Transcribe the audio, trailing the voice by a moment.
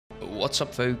What's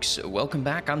up, folks? Welcome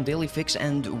back. I'm Dailyfix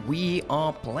and we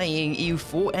are playing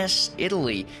EU4 as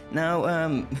Italy. Now,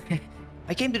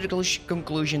 I came to the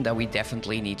conclusion that we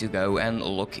definitely need to go and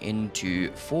look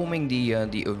into forming the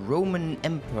Roman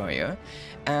Empire.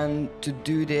 And to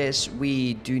do this,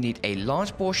 we do need a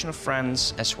large portion of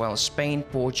France, as well as Spain,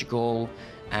 Portugal,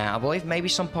 I believe maybe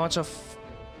some parts of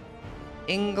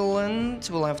England,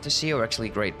 we'll have to see, or actually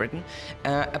Great Britain.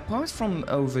 Apart from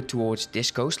over towards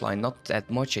this coastline, not that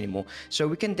much anymore. So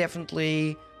we can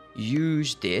definitely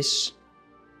use this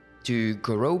to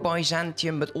grow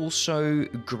Byzantium, but also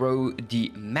grow the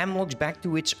Mamluks back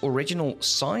to its original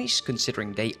size,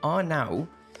 considering they are now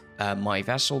my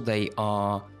vassal. They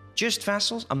are just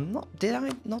vassals. Did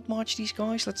I not march these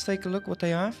guys? Let's take a look what they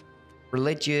have.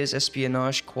 Religious,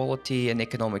 espionage, quality, and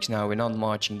economics. Now we're not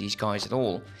marching these guys at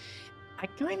all. I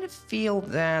kind of feel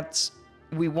that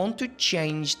we want to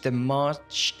change the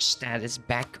march status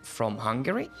back from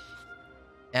Hungary.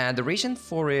 And the reason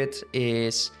for it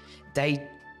is I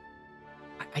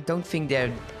don't think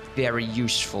they're very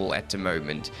useful at the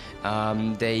moment.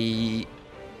 They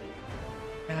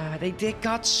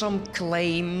got some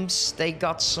claims,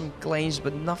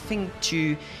 but nothing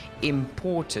too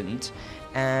important.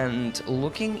 And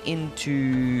looking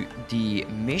into the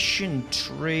mission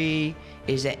tree,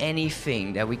 is there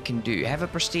anything that we can do? Have a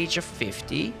prestige of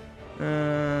 50.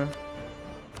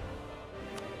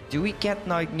 Do we get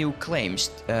like new claims?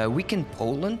 Weaken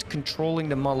Poland, controlling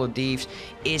the Maldives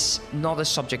is not a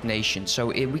subject nation, so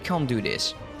we can't do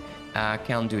this.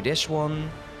 Can't do this one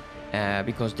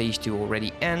because these two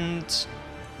already end.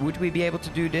 Would we be able to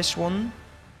do this one?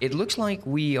 It looks like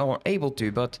we are able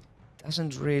to, but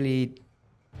doesn't really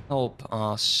help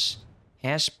us.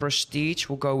 Has prestige,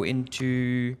 we'll go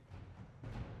into...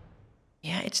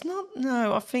 Yeah, it's not...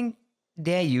 No, I think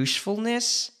their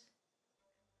usefulness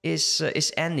is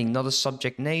ending. Not a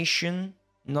subject nation,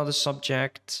 not a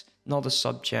subject, not a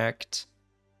subject.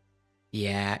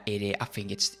 Yeah, it is. I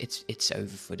think it's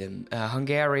over for them.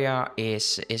 Hungary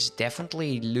is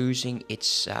definitely losing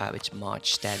its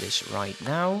march status right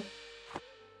now.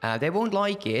 They won't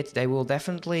like it. They will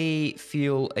definitely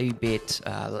feel a bit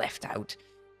left out.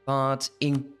 But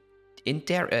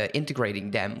integrating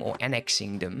them or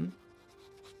annexing them,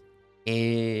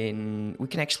 we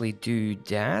can actually do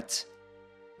that,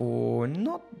 or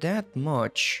not that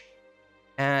much.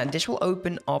 And this will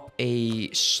open up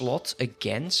a slot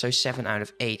again, so 7 out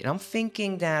of 8. And I'm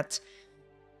thinking that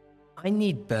I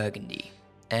need Burgundy.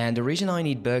 And the reason I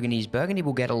need Burgundy is Burgundy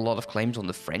will get a lot of claims on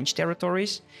the French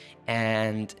territories.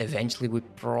 And eventually we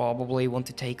probably want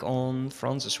to take on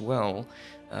France as well.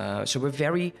 So we're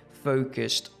very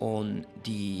focused on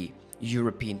the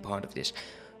European part of this.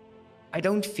 I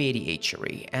don't fear the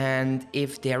HRE, and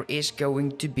if there is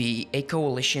going to be a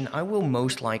coalition, I will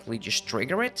most likely just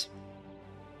trigger it.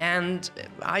 And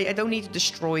I don't need to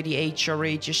destroy the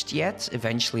HRE just yet.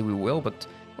 Eventually we will, but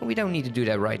we don't need to do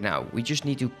that right now. We just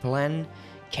need to plan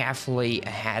carefully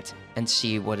ahead and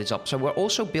see what is up. So we're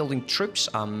also building troops.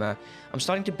 I'm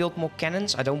starting to build more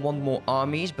cannons. I don't want more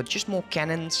armies, but just more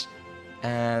cannons.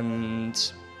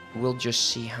 And we'll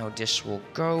just see how this will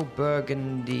go.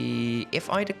 Burgundy. If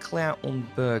I declare on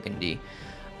Burgundy,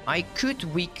 I could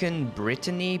weaken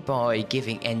Brittany by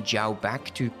giving Anjou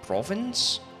back to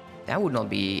province. That would not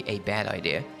be a bad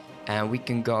idea. And we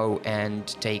can go and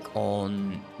take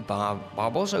on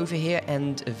Barbos over here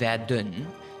and Verdun.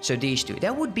 So these two.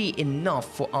 That would be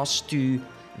enough for us to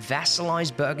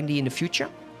vassalize Burgundy in the future.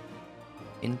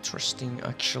 Interesting,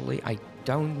 actually. I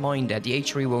don't mind that. The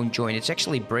HRE won't join. It's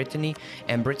actually Brittany,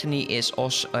 and Brittany is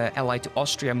also allied to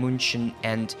Austria, München,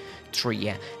 and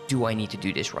Trier. Do I need to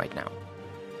do this right now?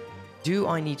 Do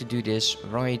I need to do this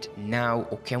right now,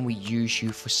 or can we use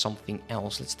you for something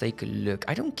else? Let's take a look.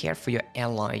 I don't care for your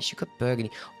allies. You got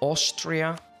Burgundy.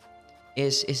 Austria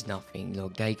is nothing.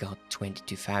 Look, they got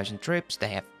 22,000 troops. They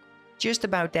have just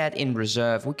about that in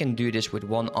reserve. We can do this with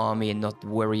one army and not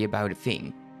worry about a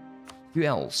thing. Who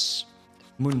else?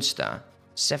 Munster.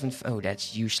 7th. Oh,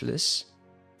 that's useless.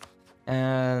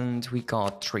 And we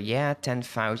got Trier,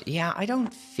 10,000. Yeah, I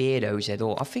don't fear those at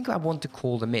all. I think I want to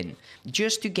call them in,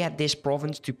 just to get this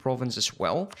province to province as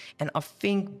well. And I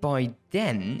think by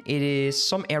then it is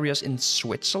some areas in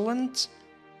Switzerland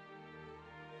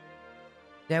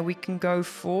that we can go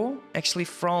for. Actually,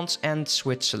 France and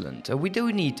Switzerland. We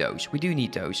do need those. We do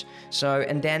need those. So,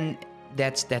 and then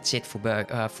that's it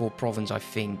for province, I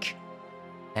think.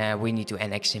 We need to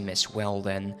annex him as well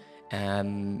then.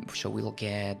 So we'll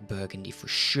get Burgundy for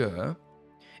sure.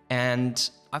 And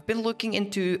I've been looking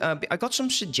into... I got some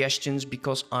suggestions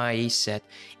because I said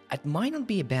it might not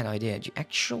be a bad idea to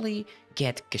actually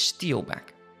get Castile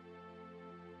back.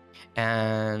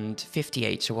 and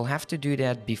 58. So we'll have to do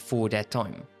that before that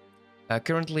time.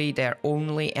 Currently, they're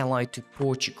only allied to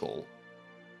Portugal.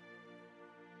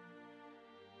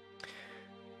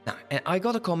 Now, I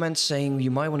got a comment saying you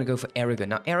might want to go for Aragon.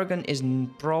 Now, Aragon is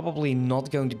probably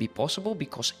not going to be possible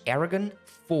because Aragon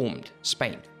formed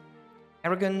Spain.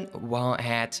 Aragon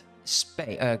had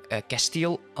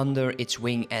Castile under its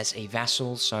wing as a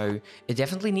vassal, so it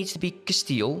definitely needs to be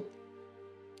Castile.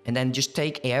 And then just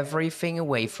take everything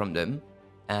away from them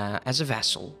as a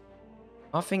vassal.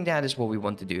 I think that is what we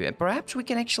want to do. And perhaps we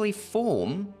can actually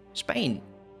form Spain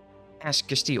as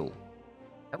Castile.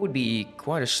 That would be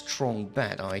quite a strong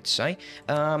bet, I'd say.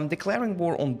 Declaring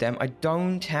war on them, I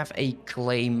don't have a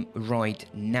claim right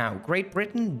now. Great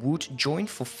Britain would join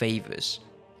for favors.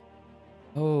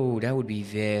 Oh, that would be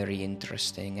very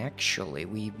interesting, actually.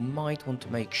 We might want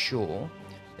to make sure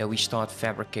that we start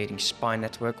fabricating spy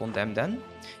network on them then.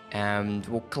 And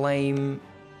we'll claim,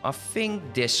 I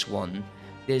think, this one.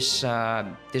 This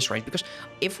range. Because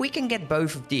if we can get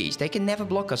both of these, they can never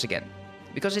block us again.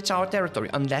 Because it's our territory,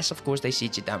 unless, of course, they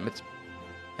siege it down. But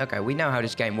okay, we know how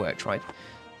this game works, right?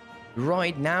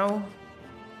 Right now,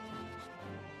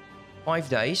 5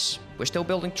 days. We're still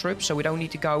building troops, so we don't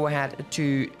need to go ahead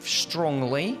too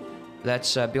strongly.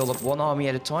 Let's build up one army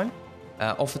at a time.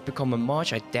 Offered become a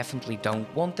march. I definitely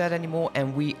don't want that anymore.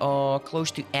 And we are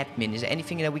close to admin. Is there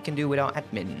anything that we can do with our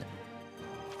admin?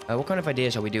 What kind of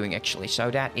ideas are we doing, actually? So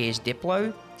that is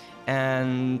Diplo.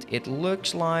 And it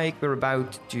looks like we're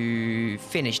about to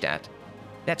finish that.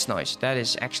 That's nice. That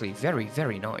is actually very,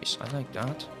 very nice. I like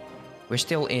that. We're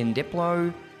still in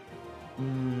Diplo.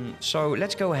 So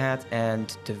let's go ahead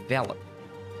and develop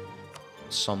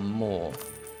some more.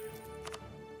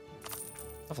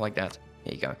 Stuff like that.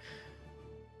 Here you go.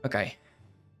 Okay.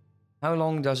 How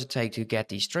long does it take to get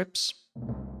these trips?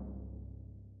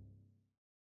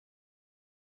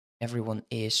 Everyone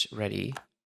is ready.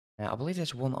 I believe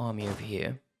there's one army over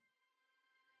here.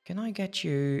 Can I get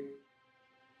you...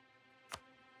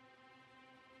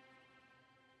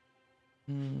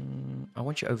 I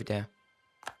want you over there.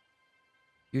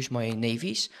 Use my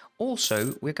navies.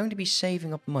 Also, we're going to be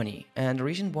saving up money. And the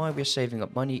reason why we're saving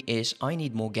up money is I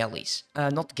need more galleys.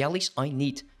 Not galleys, I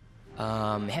need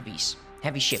heavies.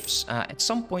 Heavy ships. At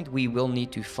some point we will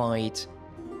need to fight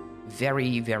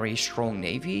very, very strong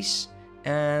navies.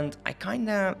 And I kind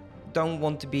of don't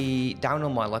want to be down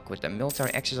on my luck with them.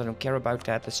 Military access, I don't care about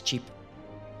that. That's cheap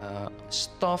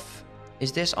stuff.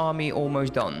 Is this army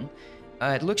almost done?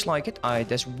 It looks like it.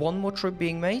 There's one more troop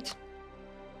being made.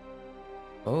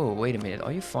 Oh, wait a minute.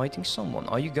 Are you fighting someone?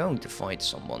 Are you going to fight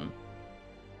someone?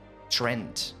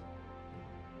 Trent.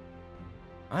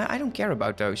 I don't care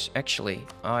about those, actually.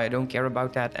 I don't care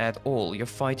about that at all. You're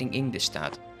fighting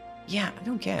Ingolstadt. Yeah, I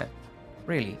don't care.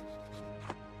 Really.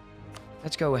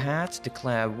 Let's go ahead,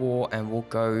 declare war, and we'll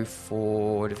go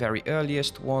for the very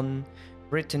earliest one.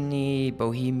 Brittany,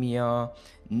 Bohemia.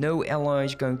 No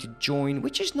allies going to join,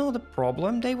 which is not a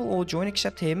problem. They will all join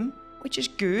except him, which is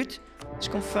good. Let's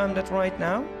confirm that right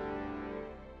now.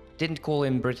 Didn't call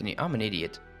him Brittany. I'm an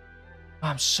idiot.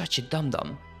 I'm such a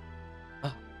dum-dum.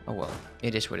 Oh well,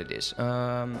 it is what it is.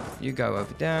 You go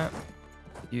over there.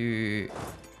 You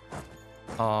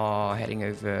are heading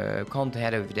over... Can't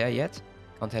head over there yet.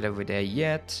 Can't head over there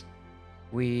yet.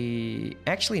 We...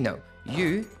 Actually, no.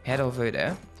 You head over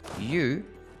there. You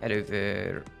head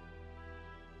over...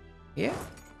 Here?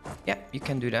 Yeah, you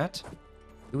can do that.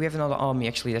 Do we have another army?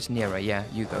 Actually, that's nearer. Yeah,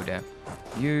 you go there.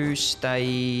 You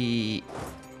stay...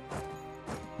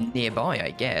 nearby,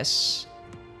 I guess.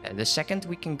 The second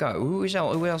we can go. Who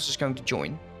else is going to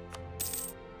join?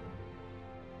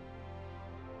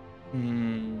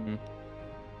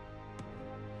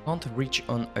 Can't reach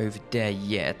on over there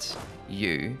yet.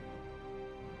 You.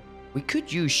 We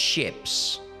could use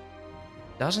ships.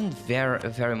 Doesn't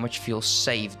very much feel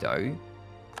safe though.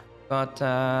 But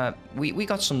we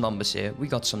got some numbers here. We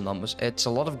got some numbers. It's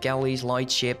a lot of galleys, light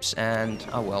ships, and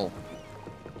oh well.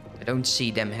 I don't see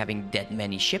them having that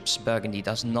many ships. Burgundy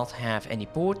does not have any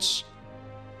ports.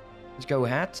 Let's go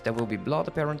ahead. There will be blood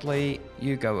apparently.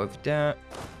 You go over there.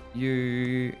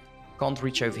 You can't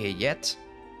reach over here yet.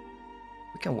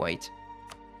 We can wait.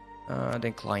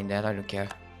 Decline that. I don't care.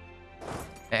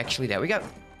 Actually, there we go.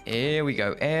 Here we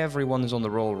go. Everyone is on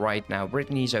the roll right now.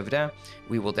 Brittany's over there.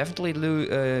 We will definitely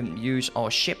use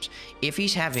our ships. If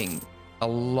he's having a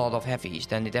lot of heavies,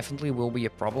 then it definitely will be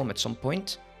a problem at some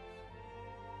point.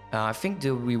 I think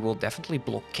that we will definitely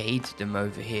blockade them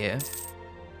over here.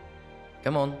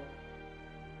 Come on.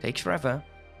 Takes forever.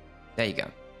 There you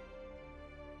go.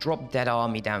 Drop that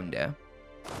army down there.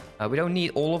 We don't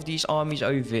need all of these armies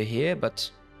over here,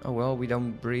 but Oh well, we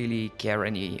don't really care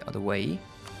any other way.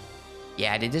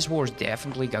 Yeah, this war is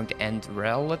definitely going to end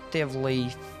relatively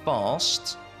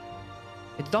fast.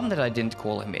 It's dumb that I didn't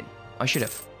call him in. I should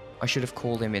have. I should have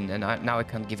called him in, and now I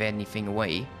can't give anything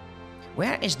away.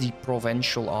 Where is the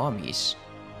provincial armies?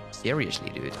 Seriously,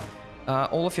 dude.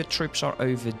 All of your troops are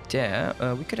over there.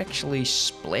 We could actually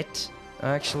split.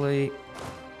 Actually,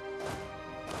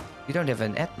 you don't have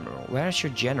an admiral. Where's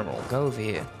your general? Go over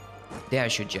here.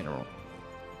 There's your general.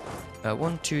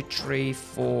 1, 2, 3,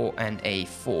 4, and a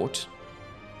fort.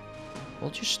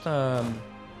 We'll just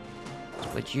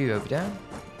split you over there.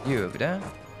 You over there.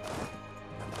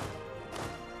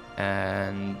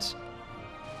 And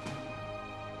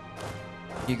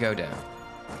you go there.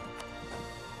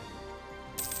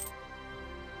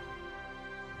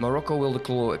 Morocco will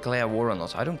declare war on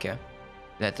us. I don't care.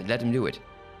 Let him do it.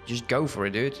 Just go for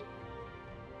it, dude.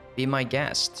 Be my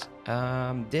guest.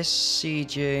 This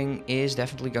sieging is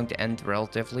definitely going to end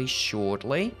relatively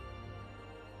shortly.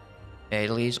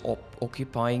 Italy is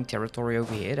occupying territory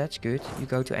over here. That's good. You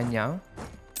go to Enyao.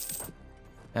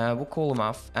 We'll call him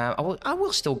off. I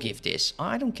will still give this.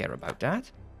 I don't care about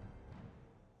that.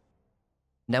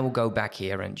 Then we'll go back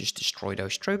here and just destroy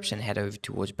those troops and head over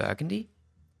towards Burgundy.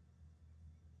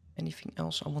 Anything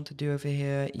else I want to do over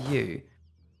here? You.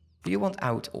 Do you want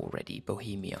out already,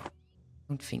 Bohemia? I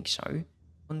don't think so.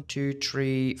 1, 2,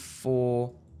 3,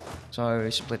 4. So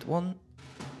split 1,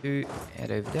 2,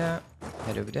 head over there,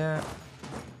 head over there,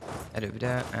 head over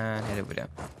there, and head over there.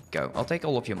 Go. I'll take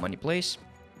all of your money, please.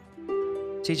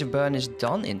 Siege of Bern is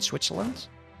done in Switzerland.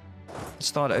 Let's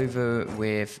start over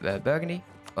with Burgundy.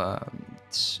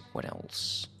 What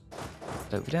else?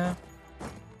 Head over there.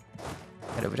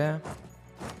 Head over there.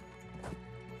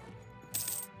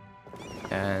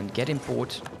 And get in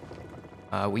port.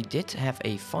 We did have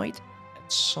a fight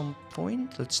at some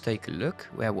point. Let's take a look.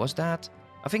 Where was that?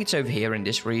 I think it's over here in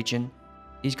this region.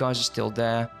 These guys are still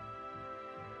there.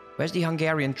 Where's the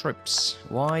Hungarian troops?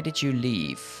 Why did you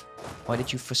leave? Why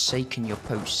did you forsaken your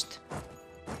post?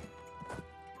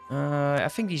 I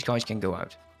think these guys can go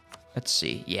out. Let's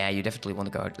see. Yeah, you definitely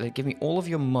want to go out. Give me all of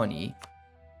your money.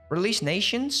 Release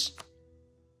nations?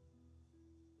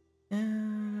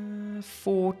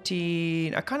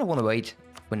 14. I kind of want to wait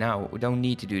for now. We don't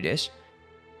need to do this.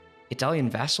 Italian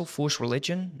vassal, force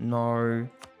religion? No.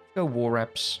 Go war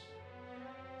reps.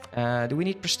 Do we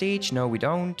need prestige? No, we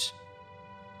don't.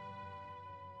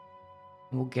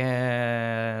 We'll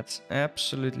get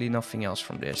absolutely nothing else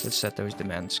from this. Let's let those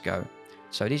demands go.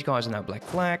 So these guys are now black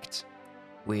flagged,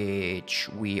 which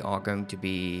we are going to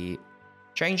be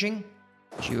changing.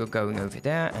 So you are going over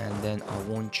there, and then I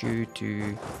want you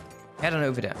to head on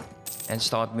over there and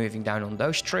start moving down on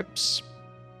those trips.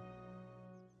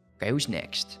 Okay, who's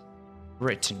next?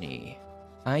 Brittany.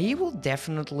 He will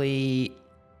definitely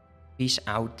peace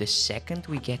out the second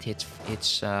we get its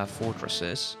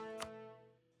fortresses.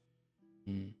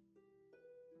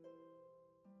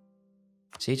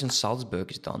 Siege on Salzburg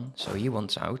is done, so he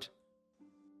wants out.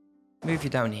 Move you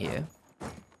down here.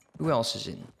 Who else is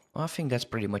in? I think that's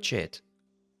pretty much it.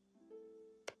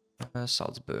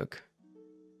 Salzburg.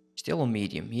 Still on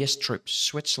medium. He has troops.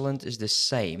 Switzerland is the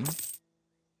same.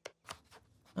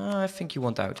 I think you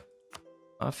want out.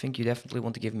 I think you definitely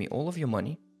want to give me all of your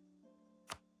money.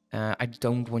 I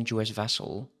don't want you as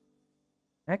vassal.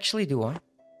 Actually, do I?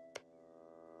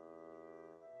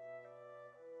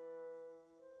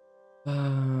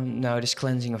 No, this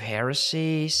cleansing of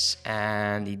heresies,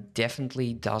 and he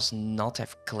definitely does not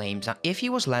have claims. Now, if he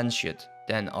was Landshut,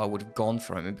 then I would have gone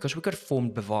for him, because we could have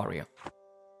formed Bavaria.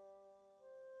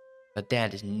 But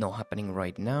that is not happening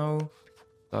right now.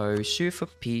 So, sue for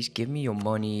peace, give me your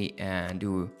money, and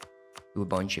do a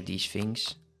bunch of these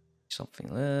things.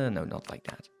 Something, no, not like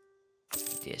that.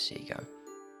 This, here you go.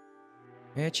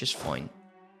 It's just fine.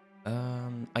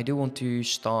 I do want to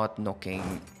start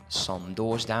knocking some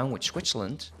doors down with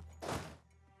Switzerland.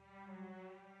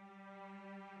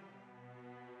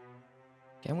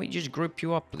 Can we just group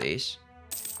you up, please?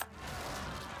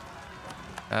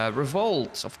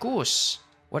 Revolt, of course.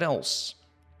 What else?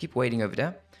 Keep waiting over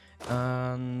there.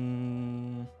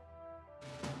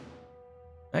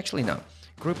 Actually, no.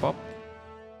 Group up.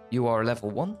 You are level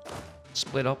 1.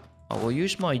 Split up. I will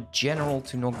use my general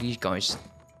to knock these guys'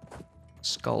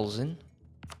 skulls in.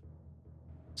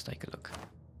 Let's take a look.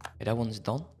 Okay, that one's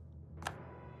done.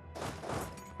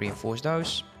 Reinforce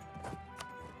those.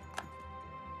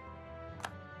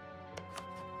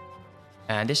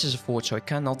 And this is a fort, so I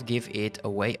cannot give it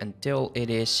away until it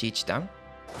is sieged down.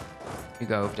 You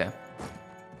go over there.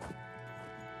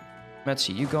 Let's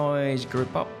see, you guys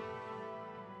group up.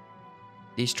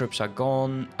 These troops are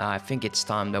gone. I think it's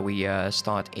time that we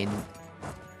start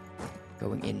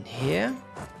going in here.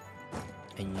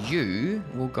 And you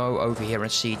will go over here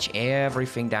and siege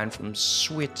everything down from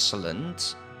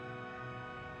Switzerland.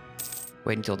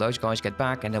 Wait until those guys get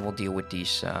back, and then we'll deal with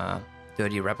these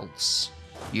dirty rebels.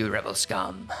 You rebel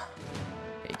scum.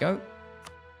 There you go.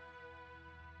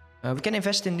 We can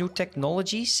invest in new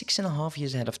technology 6.5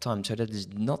 years ahead of time, so that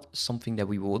is not something that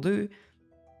we will do.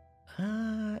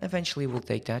 Eventually we'll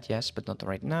take that, yes, but not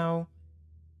right now.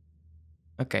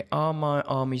 Okay, are my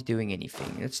armies doing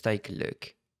anything? Let's take a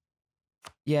look.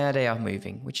 Yeah, they are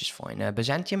moving, which is fine.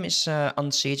 Byzantium is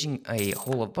unsieging a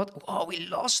whole of... But oh, we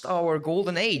lost our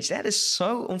golden age. That is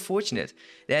so unfortunate.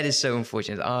 That is so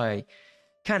unfortunate. I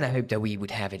kind of hoped that we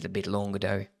would have it a bit longer,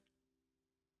 though.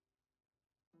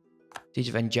 Siege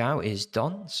of Anjou is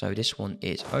done, so this one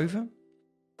is over.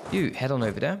 You, head on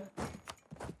over there.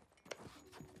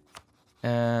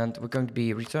 And we're going to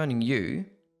be returning you.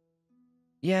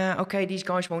 Yeah, okay, these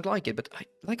guys won't like it, but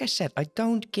like I said, I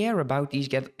don't care about these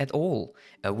guys at all.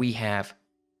 We have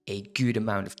a good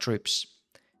amount of troops.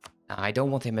 I don't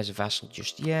want him as a vassal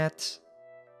just yet.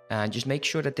 Just make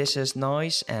sure that this is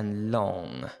nice and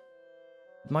long.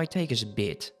 It might take us a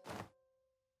bit.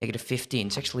 Negative 15,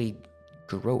 it's actually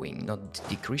growing, not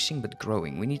decreasing, but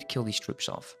growing. We need to kill these troops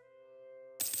off.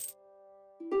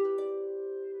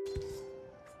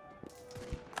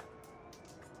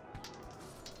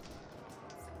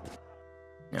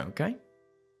 Okay.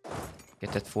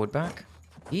 Get that fort back.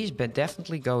 He's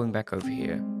definitely going back over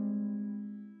here.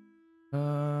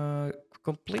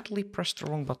 Completely pressed the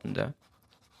wrong button there.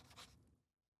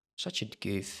 Such a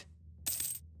goof.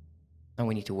 Now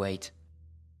we need to wait.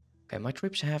 Okay, my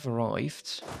troops have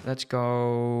arrived. Let's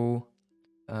go...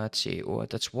 let's see. Oh,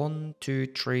 that's 1, 2,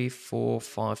 3, 4,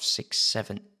 5, 6,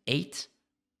 7, 8.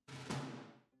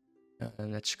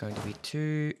 And that's going to be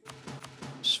 2,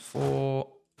 4...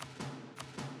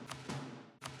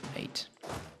 8.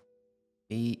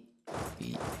 V,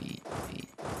 V, V, V,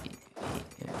 V, V,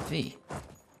 and V.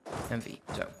 And V.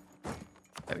 So,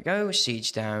 there we go.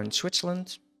 Siege down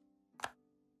Switzerland.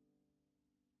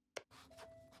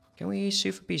 Can we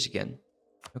sue for peace again?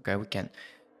 Okay, we can.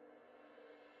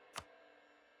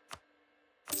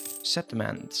 Set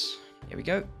demands. Here we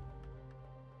go.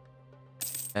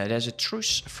 There's a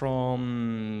truce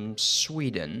from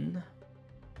Sweden.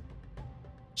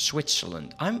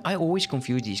 Switzerland. I always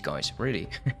confuse these guys, really.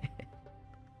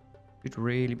 Should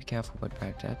really be careful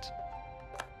about that.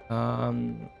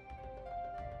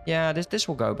 Yeah, this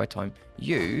will go by time.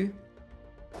 You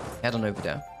head on over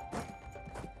there.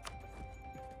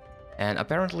 And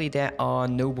apparently there are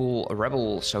noble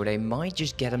rebels, so they might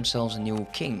just get themselves a new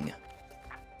king.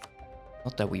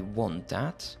 Not that we want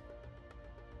that.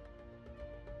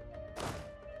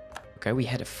 Okay, we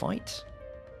had a fight.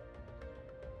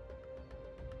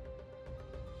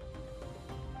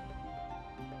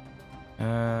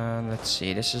 Let's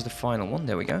see, this is the final one,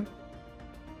 there we go.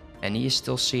 And he is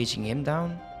still sieging him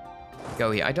down.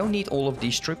 Go here, I don't need all of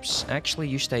these troops. Actually,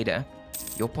 you stay there.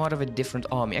 You're part of a different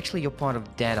army. Actually, you're part of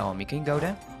that army. Can you go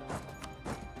there?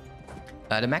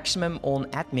 The maximum on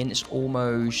admin is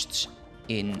almost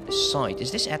in sight.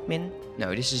 Is this admin?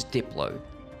 No, this is Diplo.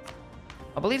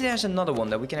 I believe there's another one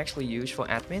that we can actually use for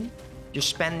admin. Just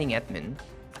spending admin.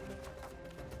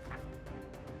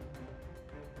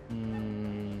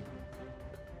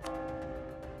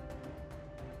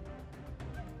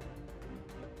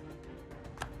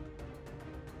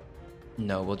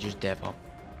 No, we'll just dev up.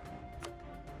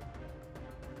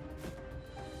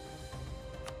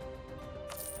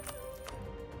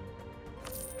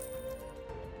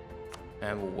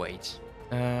 And we'll wait.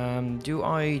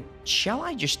 Shall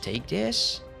I just take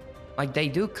this? Like, they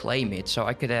do claim it, so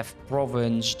I could have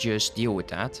province just deal with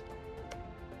that.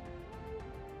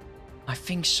 I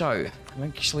think so. I'm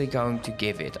actually going to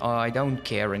give it. I don't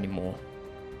care anymore.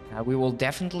 We will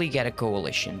definitely get a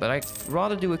coalition, but I'd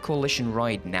rather do a coalition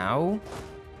right now.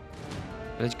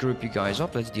 Let's group you guys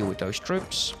up. Let's deal with those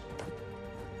troops.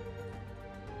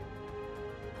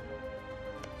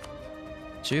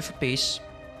 Sue for peace.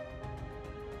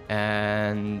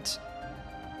 And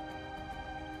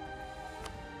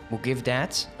we'll give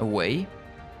that away.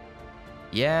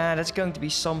 Yeah, that's going to be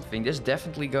something. There's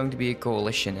definitely going to be a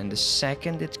coalition. And the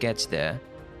second it gets there...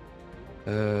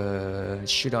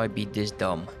 should I be this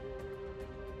dumb?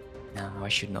 No, I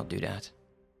should not do that.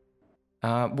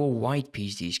 We'll white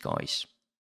piece these guys.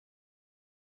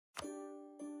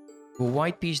 We'll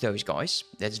white piece those guys.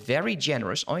 That's very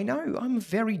generous. I know, I'm a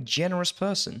very generous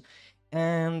person.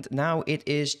 And now it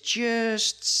is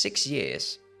just 6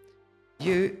 years.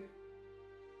 You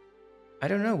I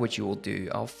don't know what you will do.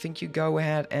 I think you go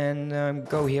ahead and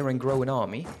go here and grow an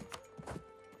army.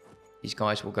 These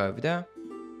guys will go over there.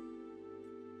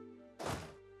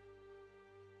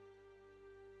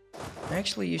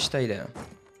 Actually, you stay there.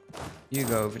 You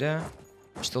go over there.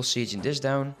 I'm still sieging this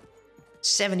down.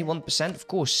 71%? Of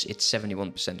course it's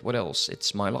 71%. What else?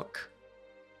 It's my luck.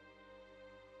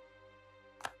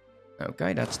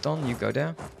 Okay, that's done. You go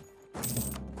there.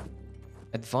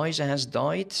 Advisor has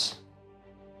died.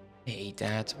 Hey,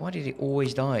 Dad. Why did he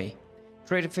always die?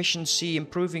 Trade efficiency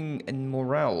improving and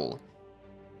morale.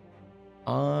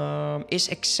 Is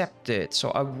accepted.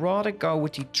 So I'd rather go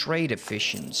with the trade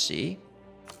efficiency.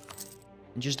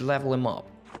 And just level him up.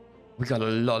 We got a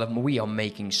lot of... We are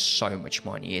making so much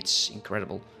money. It's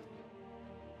incredible.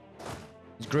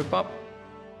 Let's group up.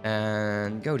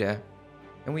 And go there.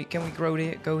 Can we grow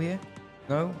there? Go here?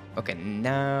 No? Okay,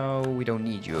 now we don't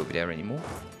need you over there anymore.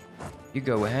 You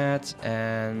go ahead.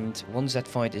 And once that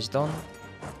fight is done...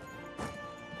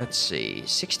 Let's see.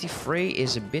 63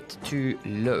 is a bit too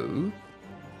low.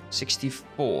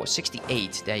 64.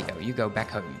 68. There you go. You go back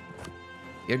home.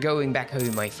 You're going back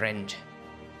home, my friend.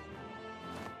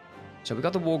 So we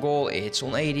got the war goal, it's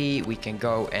on 80, we can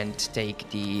go and take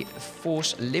the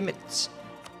force limits.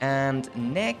 And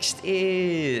next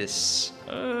is...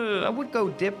 I would go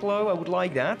Diplo, I would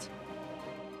like that.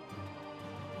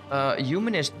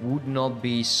 Humanist would not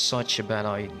be such a bad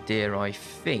idea, I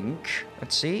think.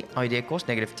 Let's see, idea cost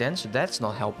 -10, so that's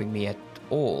not helping me at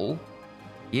all.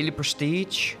 Yearly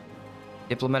prestige,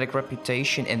 diplomatic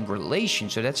reputation and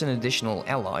relations, so that's an additional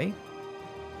ally.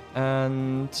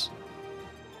 And...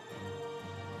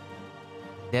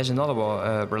 There's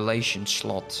another relation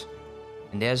slot.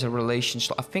 And there's a relation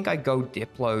slot. I think I go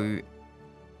Diplo.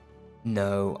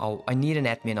 No, I need an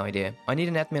admin idea. I need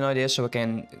an admin idea so I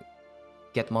can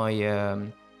get my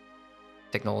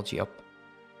technology up.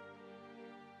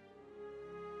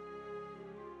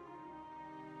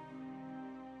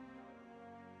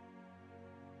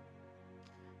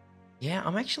 Yeah,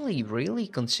 I'm actually really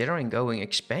considering going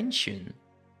expansion.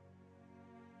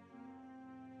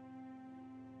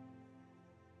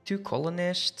 2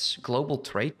 colonists, global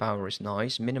trade power is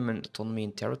nice, minimum autonomy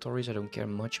in territories I don't care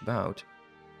much about.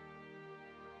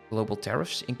 Global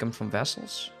tariffs, income from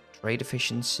vessels, trade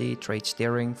efficiency, trade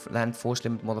steering, land force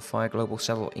limit modifier, global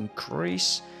settle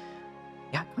increase.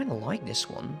 Yeah, I kind of like this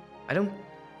one. I don't...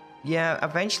 Yeah,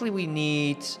 eventually we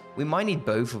might need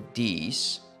both of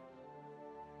these.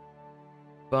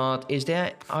 But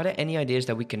are there any ideas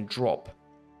that we can drop?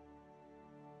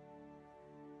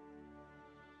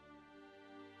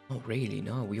 Oh, really?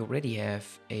 No, we already have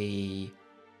a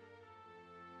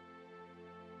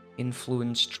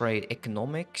influence trade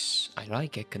economics. I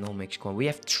like economics. We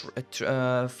have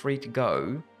 3 to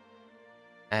go.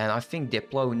 And I think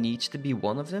Diplo needs to be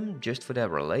one of them just for their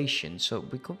relation. So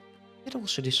we could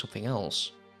also do something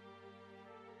else.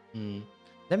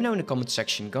 Let me know in the comment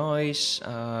section, guys,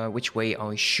 which way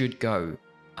I should go.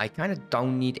 I kind of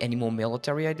don't need any more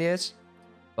military ideas,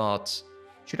 but...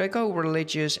 Should I go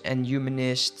religious and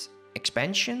humanist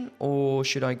expansion, or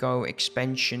should I go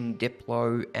expansion,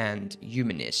 Diplo, and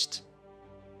humanist?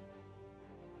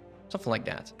 Something like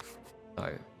that.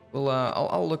 So, well,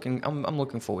 I'm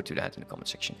looking forward to that in the comment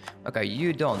section. Okay,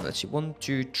 you done. Let's see. 1,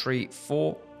 2, 3,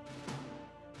 4.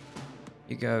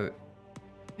 You go.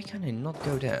 Why can I not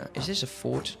go there? Is this a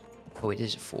fort? Oh, it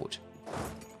is a fort.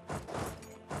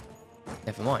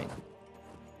 Never mind.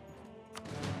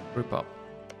 Group up.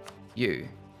 You.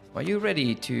 Are you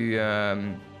ready to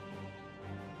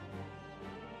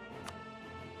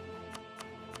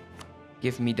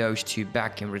give me those 2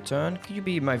 back in return? Could you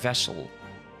be my vassal?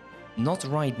 Not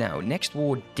right now. Next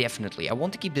war, definitely. I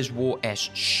want to keep this war as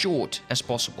short as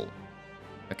possible.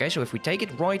 Okay, so if we take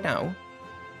it right now,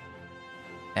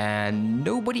 and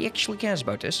nobody actually cares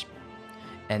about this,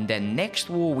 and then next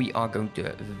war we are going to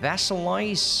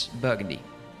vassalize Burgundy.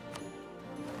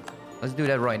 Let's do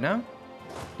that right now.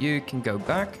 You can go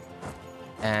back,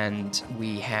 and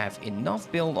we have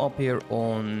enough build up here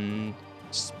on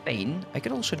Spain. I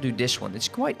could also do this one. It's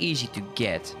quite easy to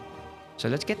get. So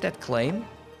let's get that claim.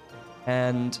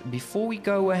 And before we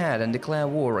go ahead and declare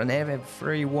war and have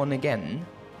everyone again,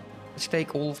 let's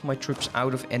take all of my troops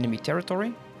out of enemy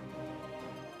territory.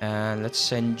 And let's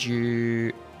send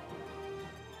you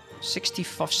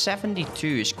 65, 72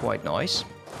 is quite nice.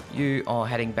 You are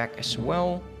heading back as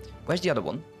well. Where's the other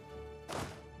one?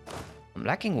 I'm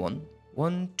lacking one.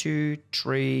 1, 2,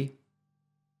 3.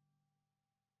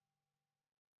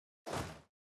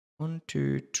 1,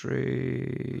 2,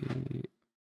 3.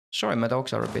 Sorry, my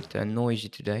dogs are a bit noisy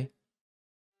today.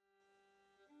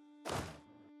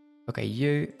 Okay,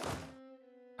 you.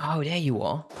 Oh, there you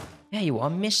are. There you are.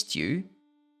 Missed you.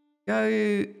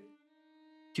 Go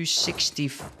to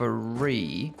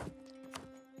 63.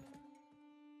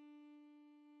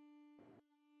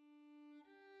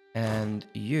 And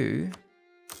you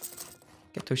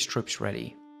get those troops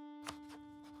ready.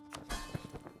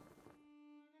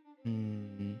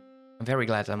 I'm very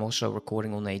glad I'm also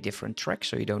recording on a different track,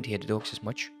 so you don't hear the dogs as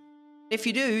much. If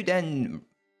you do, then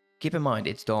keep in mind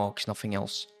it's dogs, nothing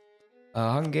else.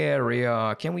 Hungary,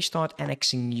 can we start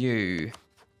annexing you?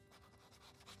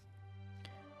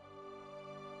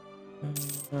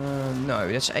 No,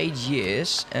 that's 8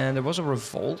 years, and there was a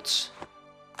revolt,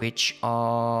 which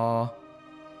are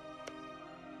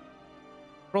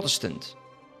Protestant.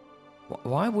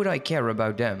 Why would I care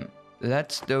about them?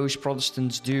 Let those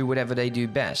Protestants do whatever they do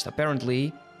best.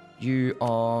 Apparently, you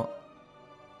are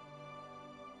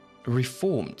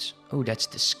reformed. Oh, that's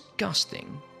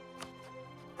disgusting.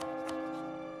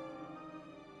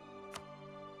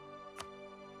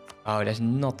 Oh, there's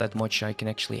not that much I can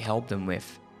actually help them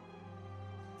with.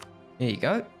 There you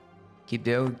go. Keep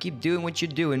doing what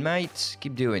you're doing, mate.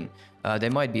 Keep doing. They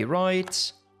might be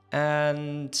right.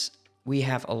 And we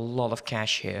have a lot of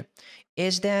cash here.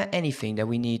 Is there anything that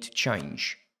we need to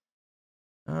change?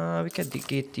 We can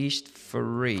get these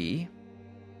 3.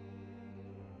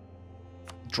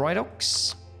 Dry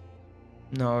docks?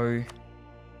 No.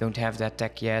 Don't have that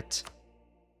tech yet.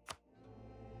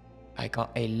 I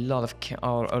got a lot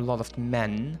of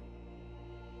men.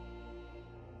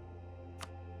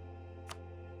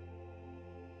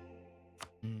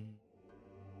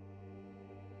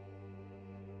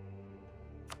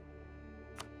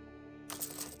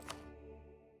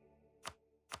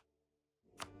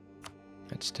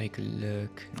 Let's take a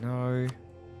look. No.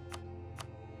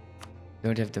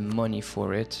 Don't have the money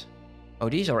for it. Oh,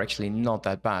 these are actually not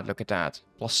that bad. Look at that.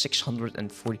 Plus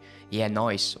 640. Yeah,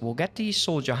 nice. We'll get these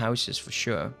soldier houses for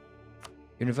sure.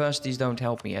 Universities don't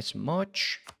help me as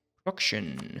much.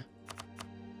 Production.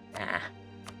 Nah.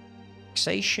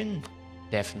 Taxation?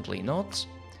 Definitely not.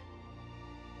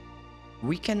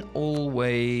 We can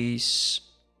always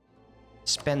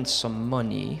spend some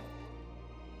money.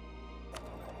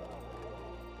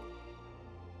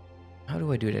 How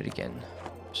do I do that again?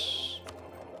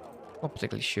 Not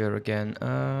particularly sure again.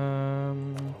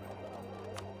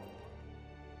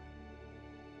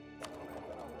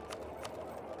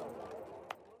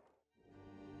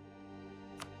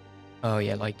 Oh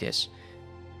yeah, like this.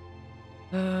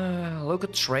 Local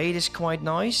trade is quite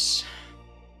nice.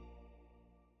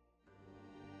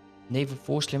 Naval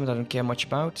force limit I don't care much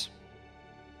about.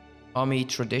 Army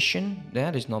tradition,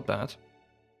 that is not bad.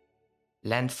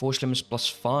 Land force limits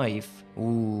 +5.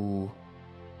 Ooh.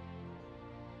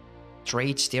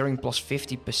 Trade steering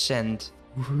 +50%.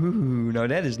 Ooh, no,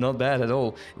 that is not bad at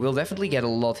all. We'll definitely get a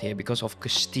lot here because of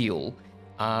Castile.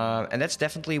 And that's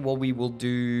definitely what we will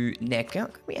do next.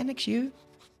 Can we annex you?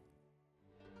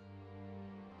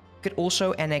 Could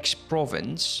also annex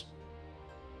province.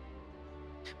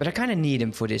 But I kind of need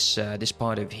him for this this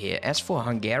part of here. As for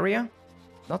Hungary,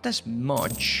 not as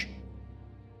much.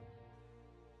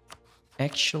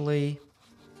 Actually,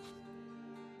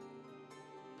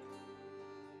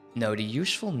 no, the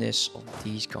usefulness of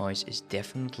these guys is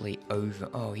definitely over.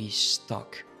 Oh, he's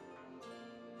stuck.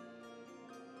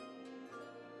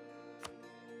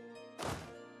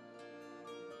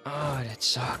 Oh, that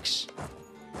sucks.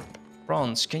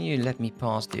 France, can you let me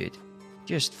pass, dude?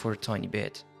 Just for a tiny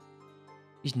bit.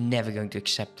 He's never going to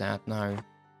accept that now.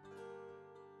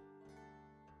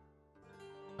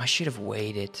 I should have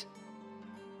waited.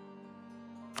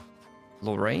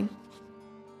 Lorraine?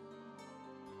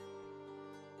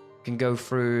 Can go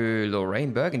through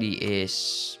Lorraine. Burgundy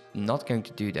is not going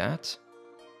to do that.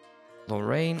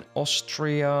 Lorraine,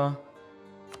 Austria,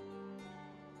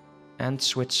 and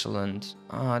Switzerland.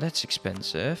 Ah, that's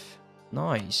expensive.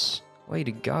 Nice. Way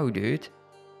to go, dude.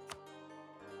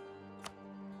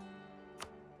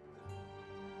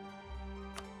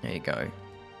 There you go.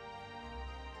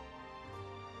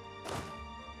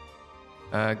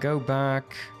 Go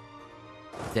back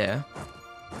there.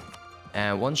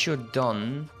 And once you're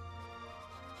done...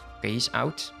 Okay, he's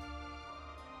out.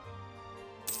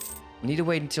 We need to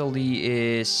wait until he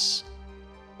is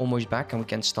almost back and we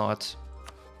can start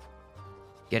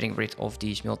getting rid of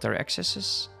these military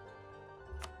accesses.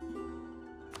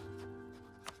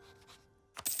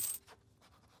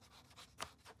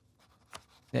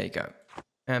 There you go.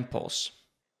 And pause.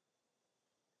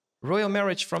 Royal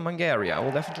marriage from Hungary. I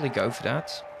will definitely go for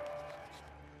that.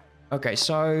 Okay,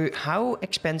 so how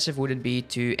expensive would it be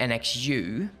to annex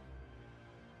you?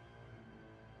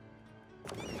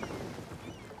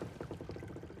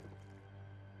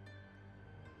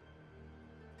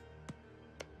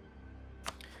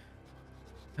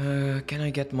 Can I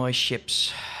get my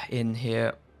ships in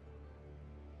here?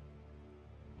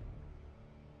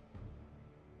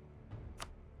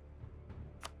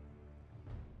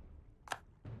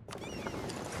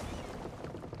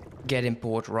 Get in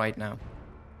port right now.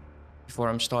 Before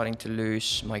I'm starting to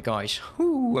lose my guys.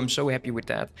 Ooh, I'm so happy with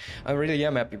that. I really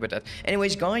am happy with that.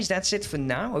 Anyways, guys, that's it for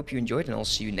now. Hope you enjoyed, and I'll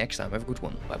see you next time. Have a good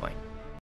one. Bye-bye.